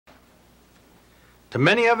To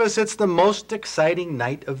many of us, it's the most exciting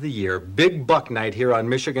night of the year, Big Buck Night here on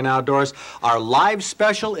Michigan Outdoors. Our live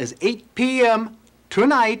special is 8 p.m.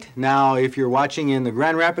 tonight. Now, if you're watching in the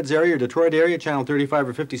Grand Rapids area or Detroit area, channel 35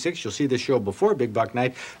 or 56, you'll see the show before Big Buck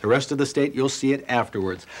Night. The rest of the state, you'll see it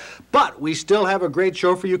afterwards. But we still have a great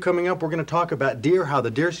show for you coming up. We're going to talk about deer, how the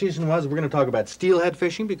deer season was. We're going to talk about steelhead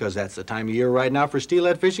fishing because that's the time of year right now for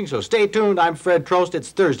steelhead fishing. So stay tuned. I'm Fred Trost.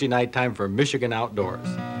 It's Thursday night time for Michigan Outdoors.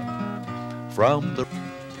 From the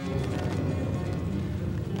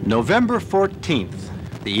November 14th,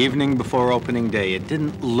 the evening before opening day, it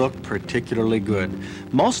didn't look particularly good.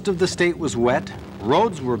 Most of the state was wet,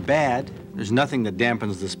 roads were bad. There's nothing that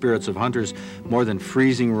dampens the spirits of hunters more than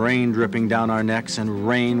freezing rain dripping down our necks, and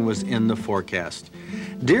rain was in the forecast.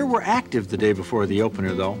 Deer were active the day before the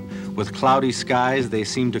opener, though. With cloudy skies, they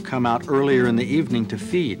seemed to come out earlier in the evening to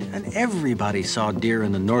feed, and everybody saw deer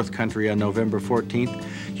in the North Country on November 14th.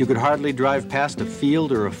 You could hardly drive past a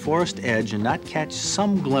field or a forest edge and not catch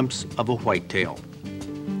some glimpse of a whitetail.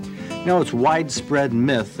 Now, it's widespread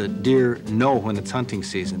myth that deer know when it's hunting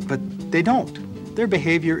season, but they don't. Their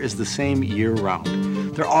behavior is the same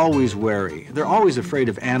year-round. They're always wary. They're always afraid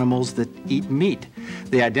of animals that eat meat.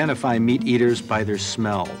 They identify meat eaters by their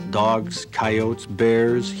smell. Dogs, coyotes,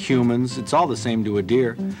 bears, humans, it's all the same to a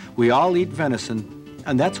deer. We all eat venison,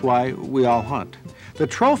 and that's why we all hunt. The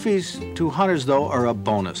trophies to hunters, though, are a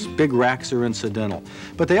bonus. Big racks are incidental,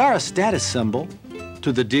 but they are a status symbol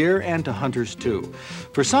to the deer and to hunters, too.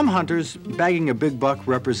 For some hunters, bagging a big buck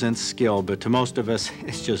represents skill, but to most of us,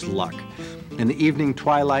 it's just luck. In the evening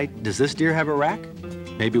twilight, does this deer have a rack?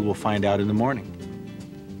 Maybe we'll find out in the morning.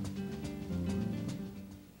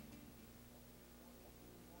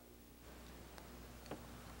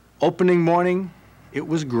 Opening morning, it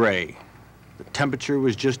was gray. The temperature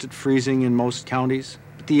was just at freezing in most counties,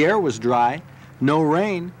 but the air was dry, no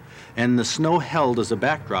rain, and the snow held as a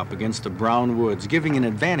backdrop against the brown woods, giving an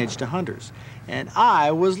advantage to hunters. And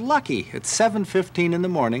I was lucky. At 7:15 in the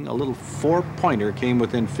morning, a little four-pointer came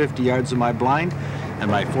within 50 yards of my blind, and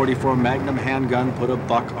my .44 Magnum handgun put a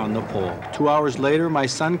buck on the pole. 2 hours later, my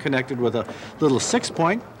son connected with a little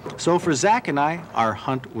 6-point, so for Zach and I, our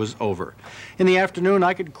hunt was over. In the afternoon,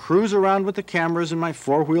 I could cruise around with the cameras in my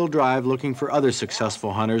four-wheel drive looking for other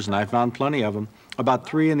successful hunters, and I found plenty of them. About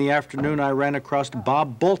 3 in the afternoon, I ran across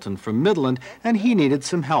Bob Bolton from Midland, and he needed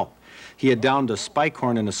some help. He had downed a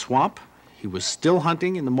spike-horn in a swamp. He was still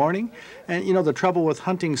hunting in the morning, and you know, the trouble with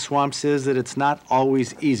hunting swamps is that it's not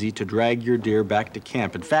always easy to drag your deer back to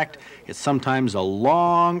camp. In fact, it's sometimes a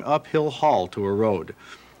long uphill haul to a road.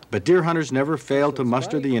 But deer hunters never fail to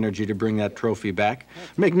muster the energy to bring that trophy back.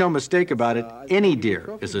 Make no mistake about it, any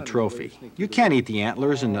deer is a trophy. You can't eat the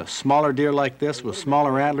antlers, and a smaller deer like this with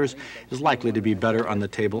smaller antlers is likely to be better on the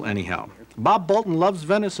table anyhow. Bob Bolton loves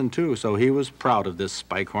venison too, so he was proud of this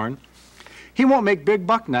spike-horn. He won't make Big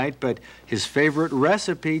Buck Night, but his favorite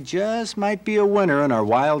recipe just might be a winner in our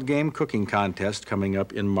wild game cooking contest coming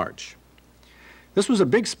up in March. This was a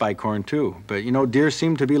big spike-horn too, but you know, deer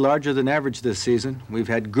seem to be larger than average this season. We've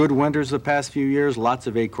had good winters the past few years, lots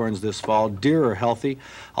of acorns this fall. Deer are healthy.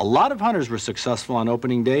 A lot of hunters were successful on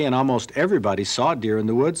opening day, and almost everybody saw deer in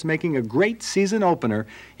the woods, making a great season opener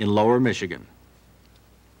in Lower Michigan.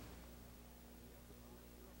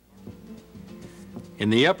 In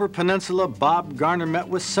the Upper Peninsula, Bob Garner met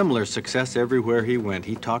with similar success everywhere he went.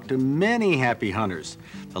 He talked to many happy hunters.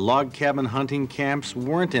 The log cabin hunting camps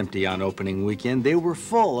weren't empty on opening weekend. They were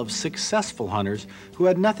full of successful hunters who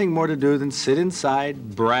had nothing more to do than sit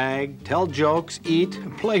inside, brag, tell jokes, eat,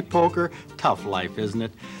 play poker. Tough life, isn't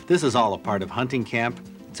it? This is all a part of hunting camp.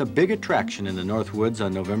 It's a big attraction in the North Woods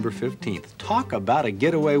on November 15th. Talk about a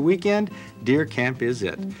getaway weekend. Deer camp is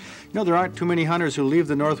it. You know, there aren't too many hunters who leave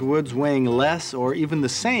the North Woods weighing less or even the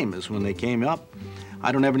same as when they came up.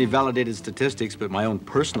 I don't have any validated statistics, but my own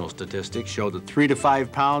personal statistics show that 3 to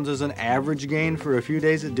 5 pounds is an average gain for a few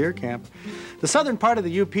days at deer camp. The southern part of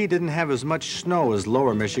the UP didn't have as much snow as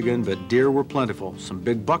lower Michigan, but deer were plentiful. Some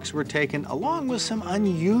big bucks were taken, along with some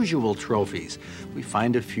unusual trophies. We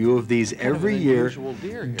find a few of these every year.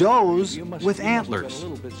 Does with antlers,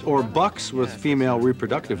 or bucks with female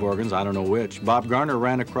reproductive organs, I don't know which. Bob Garner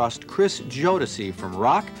ran across Chris Jodeci from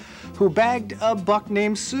Rock, who bagged a buck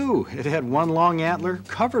named Sue. It had one long antler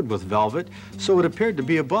covered with velvet, so it appeared to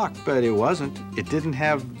be a buck, but it wasn't. It didn't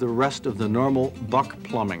have the rest of the normal buck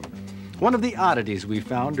plumbing. One of the oddities we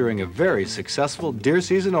found during a very successful deer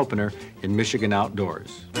season opener in Michigan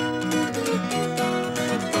Outdoors.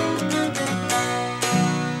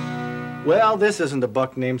 Well, this isn't a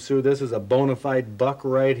buck named Sue. This is a bona fide buck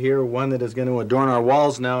right here, one that is going to adorn our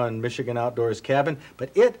walls now in Michigan Outdoors Cabin.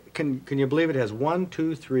 But it, can you believe it has 1,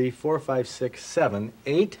 2, 3, 4, 5, 6, 7,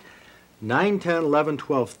 8, 9, 10, 11,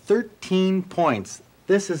 12, 13 points.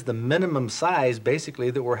 This is the minimum size,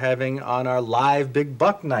 basically, that we're having on our live big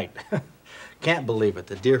buck night. Can't believe it.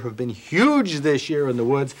 The deer have been huge this year in the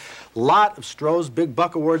woods. Lot of Trost Big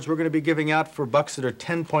Buck Awards we're going to be giving out for bucks that are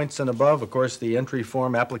 10 points and above. Of course, the entry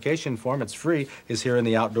form, application form, it's free, is here in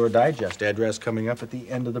the Outdoor Digest. Address coming up at the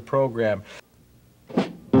end of the program.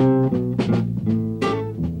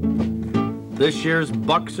 This year's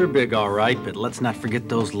bucks are big, all right, but let's not forget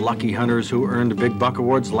those lucky hunters who earned Big Buck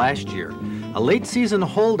Awards last year. A late-season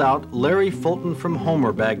holdout, Larry Fulton from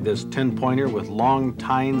Homer, bagged this 10-pointer with long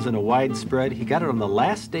tines and a wide spread. He got it on the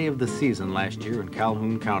last day of the season last year in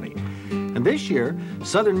Calhoun County. And this year,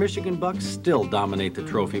 Southern Michigan bucks still dominate the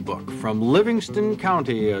trophy book. From Livingston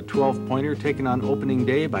County, a 12-pointer taken on opening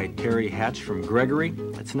day by Terry Hatch from Gregory.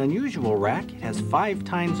 It's an unusual rack. It has 5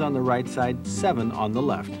 tines on the right side, 7 on the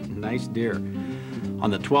left. Nice deer.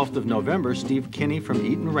 On the 12th of November, Steve Kinney from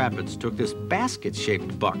Eaton Rapids took this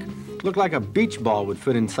basket-shaped buck. Looked like a beach ball would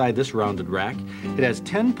fit inside this rounded rack. It has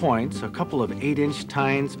 10 points, a couple of 8-inch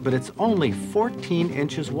tines, but it's only 14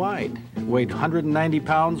 inches wide. It weighed 190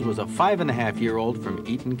 pounds, was a 5.5-year-old from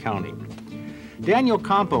Eaton County. Daniel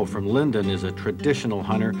Campo from Linden is a traditional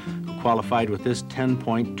hunter who qualified with this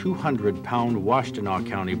 10-point, 200-pound Washtenaw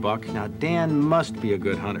County buck. Now, Dan must be a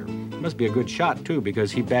good hunter. Must be a good shot, too,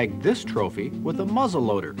 because he bagged this trophy with a muzzle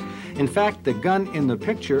loader. In fact, the gun in the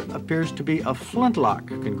picture appears to be a flintlock.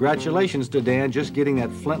 Congratulations to Dan. Just getting that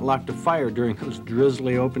flintlock to fire during those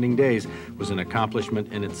drizzly opening days was an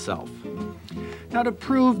accomplishment in itself. Now, to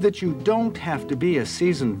prove that you don't have to be a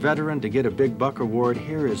seasoned veteran to get a Big Buck Award,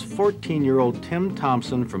 here is 14-year-old Tim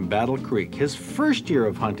Thompson from Battle Creek. His first year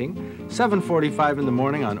of hunting, 7:45 in the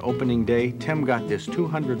morning on opening day, Tim got this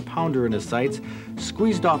 200-pounder in his sights,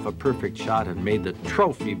 squeezed off a perfect shot, and made the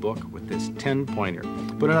trophy book with this 10-pointer.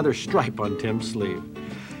 Put another stripe on Tim's sleeve.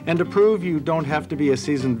 And to prove you don't have to be a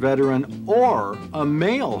seasoned veteran or a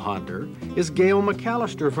male hunter is Gail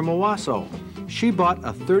McAllister from Owasso. She bought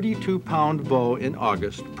a 32-pound bow in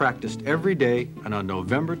August, practiced every day, and on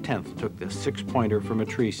November 10th took this 6-pointer from a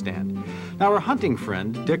tree stand. Now, her hunting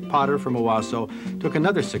friend, Dick Potter from Owasso, took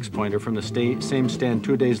another 6-pointer from the same stand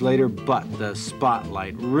 2 days later, but the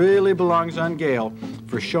spotlight really belongs on Gail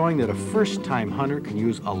for showing that a first-time hunter can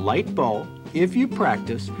use a light bow if you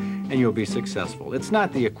practice, and you'll be successful. It's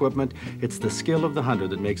not the equipment, it's the skill of the hunter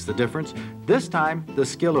that makes the difference. This time, the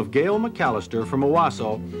skill of Gail McAllister from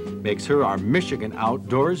Owasso makes her our Michigan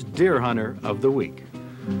Outdoors Deer Hunter of the Week.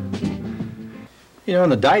 You know, in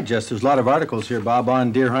the digest, there's a lot of articles here, Bob,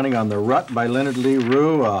 on deer hunting. On the Rut by Leonard Lee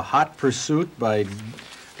Rue, Hot Pursuit by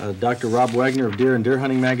Dr. Rob Wagner of Deer and Deer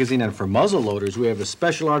Hunting Magazine, and for muzzleloaders, we have a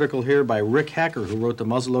special article here by Rick Hacker, who wrote The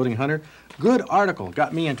Muzzleloading Hunter. Good article.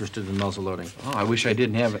 Got me interested in muzzleloading. Oh, I wish I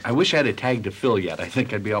didn't have it. I wish I had a tag to fill yet. I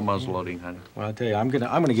think I'd be out muzzleloading hunting. Well, I'll tell you, I'm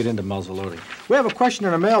gonna get into muzzleloading. We have a question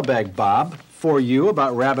in a mailbag, Bob, for you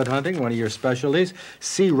about rabbit hunting, one of your specialties.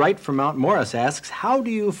 C. Wright from Mount Morris asks, how do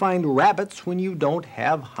you find rabbits when you don't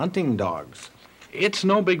have hunting dogs? It's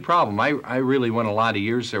no big problem. I really went a lot of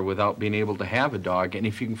years there without being able to have a dog. And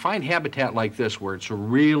if you can find habitat like this where it's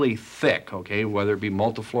really thick, okay, whether it be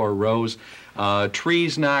multiflora rows,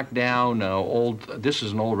 trees knocked down, this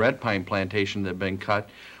is an old red pine plantation that had been cut,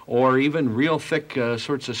 or even real thick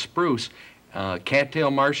sorts of spruce,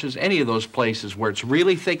 cattail marshes, any of those places where it's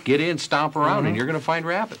really thick, get in, stomp around, and you're going to find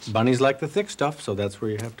rabbits. Bunnies like the thick stuff, so that's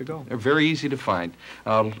where you have to go. They're very easy to find.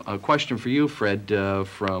 A question for you, Fred,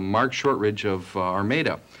 from Mark Shortridge of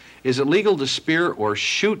Armada. Is it legal to spear or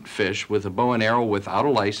shoot fish with a bow and arrow without a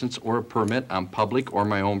license or a permit on public or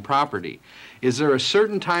my own property? Is there a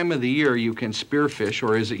certain time of the year you can spear fish,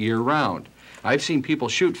 or is it year-round? I've seen people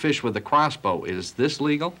shoot fish with a crossbow. Is this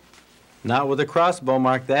legal? Not with a crossbow,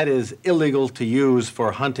 Mark. That is illegal to use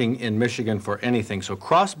for hunting in Michigan for anything. So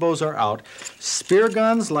crossbows are out. Spear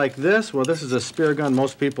guns like this, well, this is a spear gun.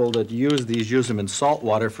 Most people that use these use them in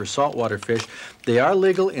saltwater for saltwater fish. They are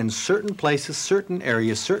legal in certain places, certain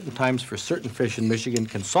areas, certain times for certain fish in Michigan.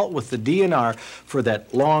 Consult with the DNR for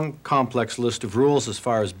that long, complex list of rules. As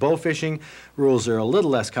far as bow fishing, rules are a little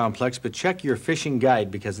less complex, but check your fishing guide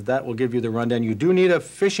because that will give you the rundown. You do need a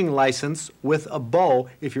fishing license with a bow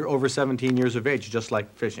if you're over 17 years of age, just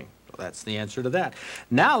like fishing. Well, that's the answer to that.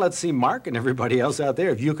 Now let's see Mark and everybody else out there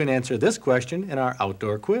if you can answer this question in our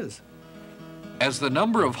outdoor quiz. As the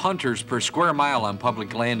number of hunters per square mile on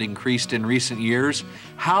public land increased in recent years,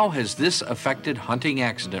 how has this affected hunting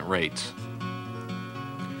accident rates?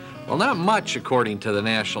 Well, not much, according to the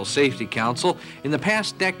National Safety Council. In the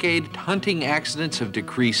past decade, hunting accidents have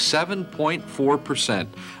decreased 7.4%,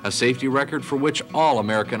 a safety record for which all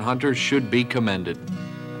American hunters should be commended.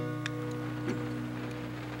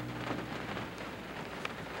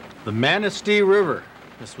 The Manistee River.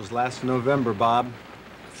 This was last November, Bob.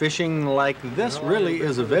 Fishing like this really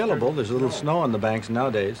is available. There's a little snow on the banks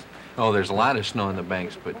nowadays. Oh, there's a lot of snow on the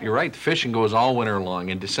banks, but you're right, the fishing goes all winter long,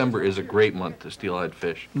 and December is a great month to steelhead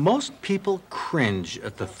fish. Most people cringe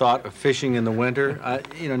at the thought of fishing in the winter.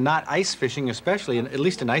 You know, not ice fishing especially. At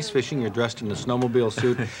least in ice fishing, you're dressed in a snowmobile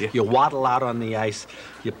suit. Yeah. You waddle out on the ice,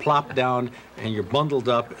 you plop down, and you're bundled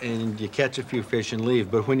up, and you catch a few fish and leave.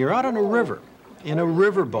 But when you're out on a river, in a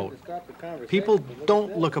riverboat, people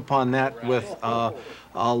don't look upon that with a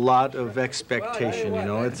lot of expectation. You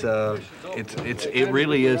know, It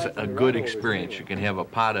really is a good experience. You can have a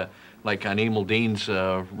pot of, like on Emil Dean's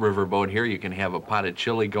riverboat here, you can have a pot of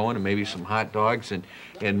chili going and maybe some hot dogs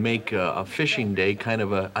and make a fishing day kind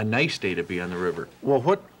of a nice day to be on the river. well,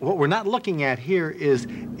 what we're not looking at here is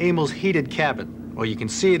Emil's heated cabin. Well, you can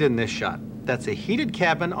see it in this shot. That's a heated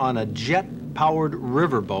cabin on a jet-powered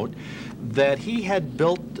riverboat that he had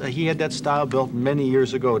built. He had that style built many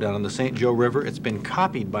years ago down on the St. Joe River. It's been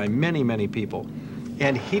copied by many, many people.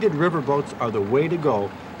 And heated riverboats are the way to go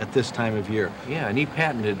at this time of year. Yeah, and he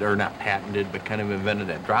patented, or not patented, but kind of invented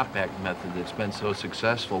that drop back method that's been so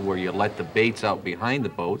successful, where you let the baits out behind the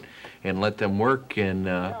boat and let them work, and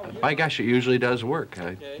by gosh, it usually does work.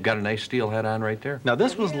 I got a nice steelhead on right there. Now,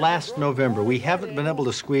 this was last November. We haven't been able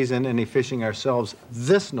to squeeze in any fishing ourselves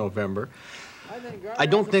this November. I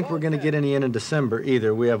don't think we're going to get any in December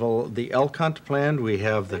either. We have the elk hunt planned. We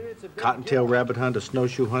have the cottontail rabbit hunt, a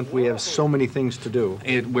snowshoe hunt. We have so many things to do.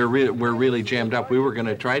 We're really jammed up. We were going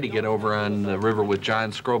to try to get over on the river with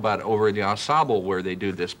John Scrobot over at the Ausable where they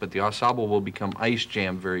do this, but the Ausable will become ice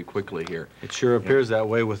jammed very quickly here. It sure appears that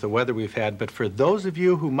way with the weather we've had. But for those of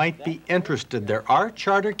you who might be interested, there are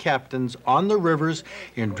charter captains on the rivers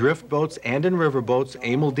in drift boats and in river boats.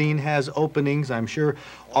 Emil Dean has openings. I'm sure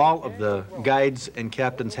all of the guides and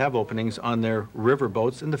captains have openings on their river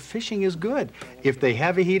boats, and the fishing is good. If they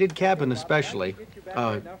have a heated cabin especially,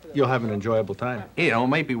 you'll have an enjoyable time. You know, it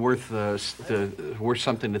might be worth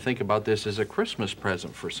something to think about this as a Christmas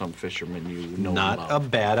present for some fishermen you know Not about. a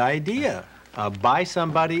bad idea. Buy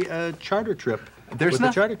somebody a charter trip with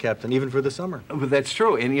a charter captain, even for the summer. But that's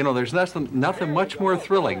true, and you know, there's nothing much more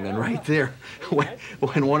thrilling than right there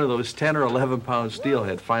when one of those 10 or 11 pound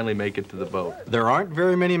steelhead finally make it to the boat. There aren't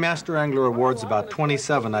very many Master Angler Awards, about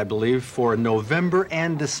 27, I believe, for November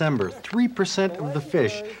and December. 3% of the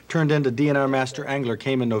fish turned into DNR Master Angler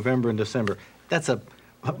came in November and December. That's a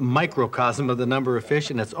microcosm of the number of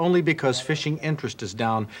fish, and it's only because fishing interest is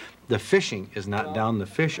down. The fishing is not down. The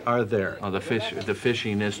fish are there. The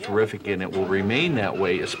fishing is terrific, and it will remain that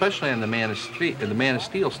way, especially on the Manistee. The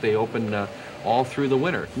Manistee will stay open all through the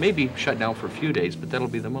winter. Maybe shut down for a few days, but that'll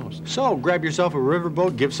be the most. So grab yourself a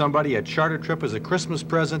riverboat, give somebody a charter trip as a Christmas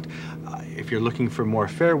present. If you're looking for more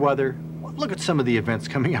fair weather, look at some of the events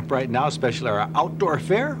coming up right now, especially our outdoor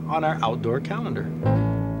fair on our outdoor calendar.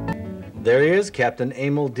 There he is, Captain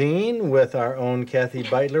Emil Dean with our own Kathy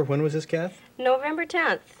Beitler. When was this, Kath? November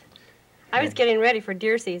 10th. I was getting ready for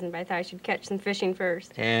deer season, but I thought I should catch some fishing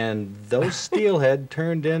first. And those steelhead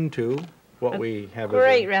turned into what we have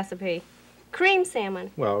Great recipe. Cream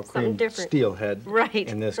salmon. Well, something cream different. steelhead Right,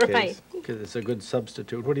 in this right. case, because it's a good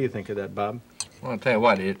substitute. What do you think of that, Bob? Well, I'll tell you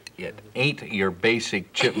what, it ain't your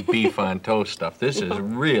basic chip beef on toast stuff. This is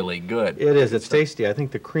really good. It is. It's tasty. I think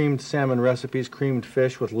the creamed salmon recipes, creamed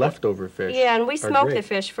fish with leftover fish. Yeah, and we are smoke the great.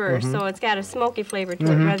 fish first, so it's got a smoky flavor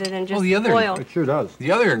to it rather than just the other- boiled. It sure does.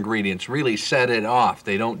 The other ingredients really set it off.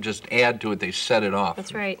 They don't just add to it, they set it off.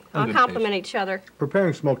 That's right. Oh, All good complement each other.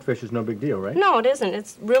 Preparing smoked fish is no big deal, right? No, it isn't.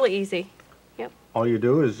 It's really easy. Yep. All you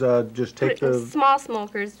do is just take Put it in the small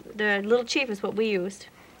smokers. The little cheap is what we used.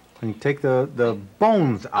 and take the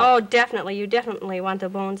bones out. Oh, definitely. You definitely want the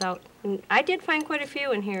bones out. And I did find quite a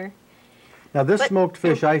few in here. Now this but- smoked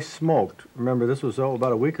fish I smoked. Remember, this was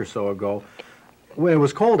about a week or so ago. When it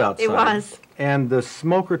was cold outside. It was. And the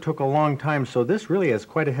smoker took a long time, so this really has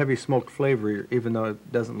quite a heavy smoked flavor, even though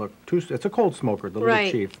it doesn't look too. It's a cold smoker, the Little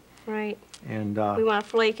Right. Chief. Right. And We want to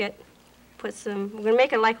flake it. Put some. We're going to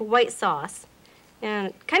make it like a white sauce,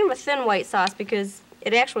 and kind of a thin white sauce because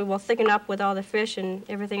it actually will thicken up with all the fish and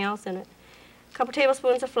everything else in it. A couple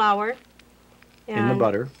tablespoons of flour. in the and-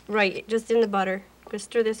 butter. Right, just in the butter. Just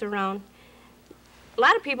stir this around. A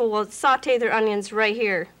lot of people will saute their onions right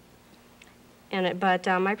here in it, but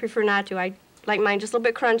I prefer not to. I like mine just a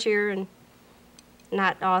little bit crunchier and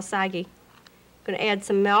not all soggy. I'm going to add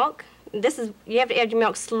some milk, This is, you have to add your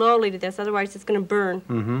milk slowly to this, otherwise it's going to burn.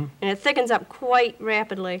 Mm-hmm. And it thickens up quite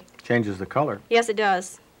rapidly. Changes the color. Yes, it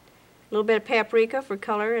does. A little bit of paprika for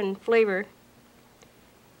color and flavor.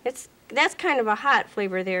 That's kind of a hot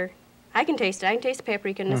flavor there. I can taste it. I can taste the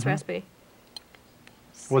paprika in this recipe.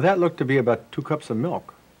 Well, that looked to be about 2 cups of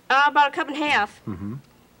milk. About a cup and a half. Mm-hmm.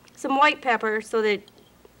 Some white pepper so that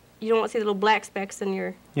you don't see the little black specks in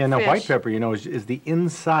your Yeah, now fish. white pepper, you know, is the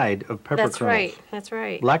inside of pepper That's kernels. right. That's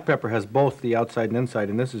right. Black pepper has both the outside and inside,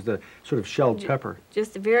 and this is the sort of shelled pepper.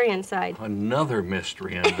 Just the very inside. Another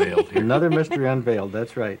mystery unveiled here. Another mystery unveiled,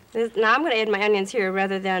 that's right. Now I'm going to add my onions here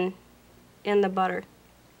rather than in the butter.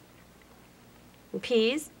 And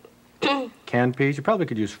peas. Canned peas, you probably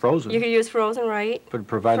could use frozen, You could use frozen, right? but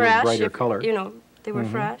provide a Fresh, brighter if, color. you know, they were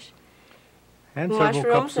fresh. And several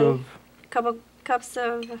mushrooms cups of Couple cups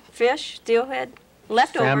of fish, steelhead,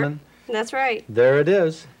 leftover. salmon. That's right. There it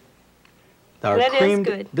is. Our That is creamed,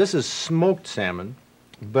 good. This is smoked salmon,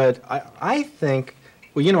 but I think,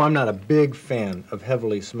 well, you know, I'm not a big fan of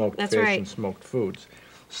heavily smoked That's fish right. and smoked foods.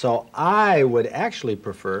 So I would actually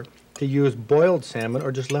prefer to use boiled salmon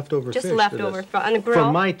or just leftover Just fish. leftover For this, on the grill.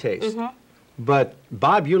 for my taste. But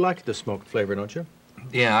Bob, you like the smoked flavor, don't you?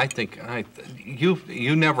 Yeah, I think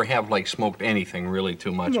you never have like smoked anything really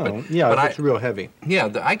too much. No, but yeah, but it's real heavy. Yeah,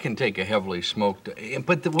 I can take a heavily smoked,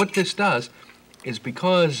 but what this does is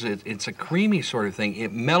because it's a creamy sort of thing,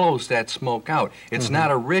 it mellows that smoke out. It's not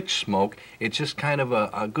a rich smoke, it's just kind of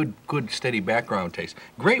a good steady background taste.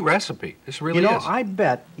 Great recipe, this really You know, is. I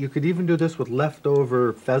bet you could even do this with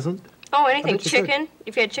leftover pheasant. Oh, anything. bet you could. Chicken.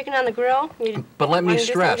 If you had chicken on the grill. But let me wanna do something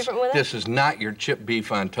stress, different with it? this is not your chip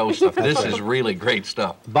beef on toast stuff. This is really great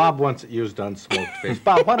stuff. Bob wants it used on smoked fish.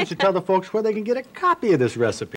 Bob, why don't you tell the folks where they can get a copy of this recipe?